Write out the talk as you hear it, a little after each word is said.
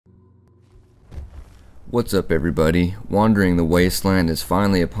What's up everybody? Wandering the Wasteland is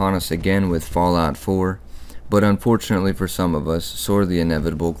finally upon us again with Fallout 4, but unfortunately for some of us, so are the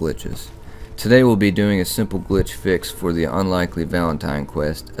inevitable glitches. Today we'll be doing a simple glitch fix for the unlikely Valentine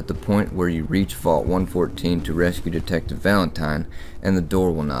quest at the point where you reach Vault 114 to rescue Detective Valentine and the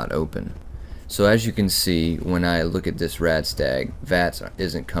door will not open. So as you can see, when I look at this rad stag, V.A.T.S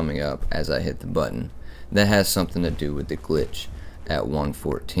isn't coming up as I hit the button. That has something to do with the glitch at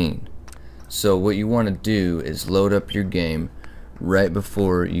 114. So what you want to do is load up your game right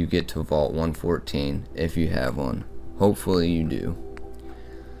before you get to Vault 114 if you have one. Hopefully you do.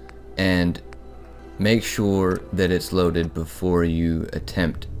 And make sure that it's loaded before you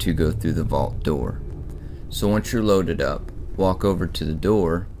attempt to go through the vault door. So once you're loaded up, walk over to the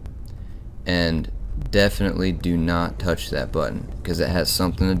door and definitely do not touch that button because it has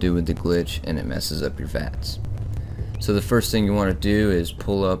something to do with the glitch and it messes up your V.A.T.S. So the first thing you want to do is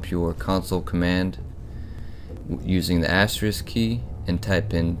pull up your console command using the asterisk key and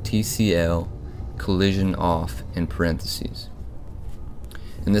type in TCL collision off in parentheses.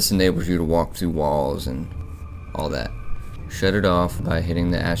 And this enables you to walk through walls and all that. Shut it off by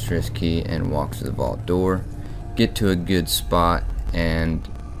hitting the asterisk key and walk to the vault door. Get to a good spot and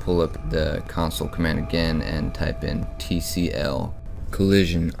pull up the console command again and type in TCL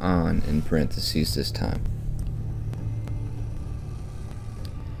collision on in parentheses this time.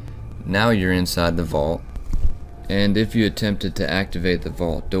 Now you're inside the vault, and if you attempted to activate the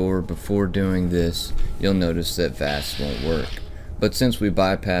vault door before doing this, you'll notice that V.A.T.S won't work. But since we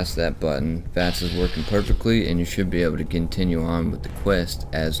bypassed that button, V.A.T.S is working perfectly and you should be able to continue on with the quest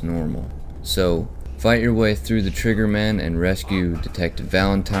as normal. So fight your way through the Triggermen and rescue Detective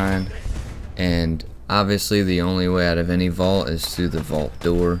Valentine, and obviously the only way out of any vault is through the vault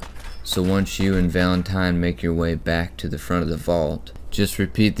door. So once you and Valentine make your way back to the front of the vault, just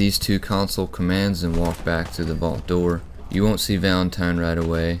repeat these two console commands and walk back through the vault door. You won't see Valentine right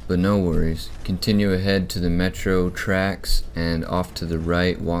away, but no worries. Continue ahead to the metro tracks and off to the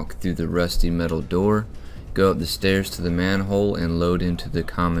right, walk through the rusty metal door, go up the stairs to the manhole and load into the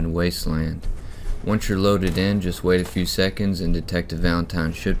common wasteland. Once you're loaded in, just wait a few seconds and Detective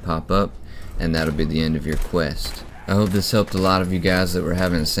Valentine should pop up, and that'll be the end of your quest. I hope this helped a lot of you guys that were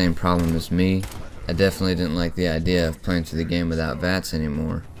having the same problem as me. I definitely didn't like the idea of playing through the game without V.A.T.S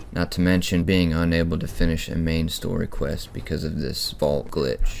anymore, not to mention being unable to finish a main story quest because of this vault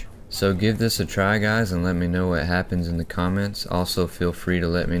glitch. So give this a try guys and let me know what happens in the comments. Also feel free to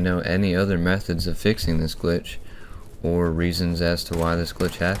let me know any other methods of fixing this glitch or reasons as to why this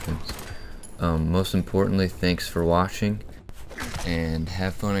glitch happens. Most importantly, thanks for watching and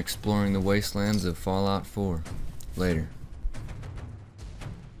have fun exploring the wastelands of Fallout 4. Later.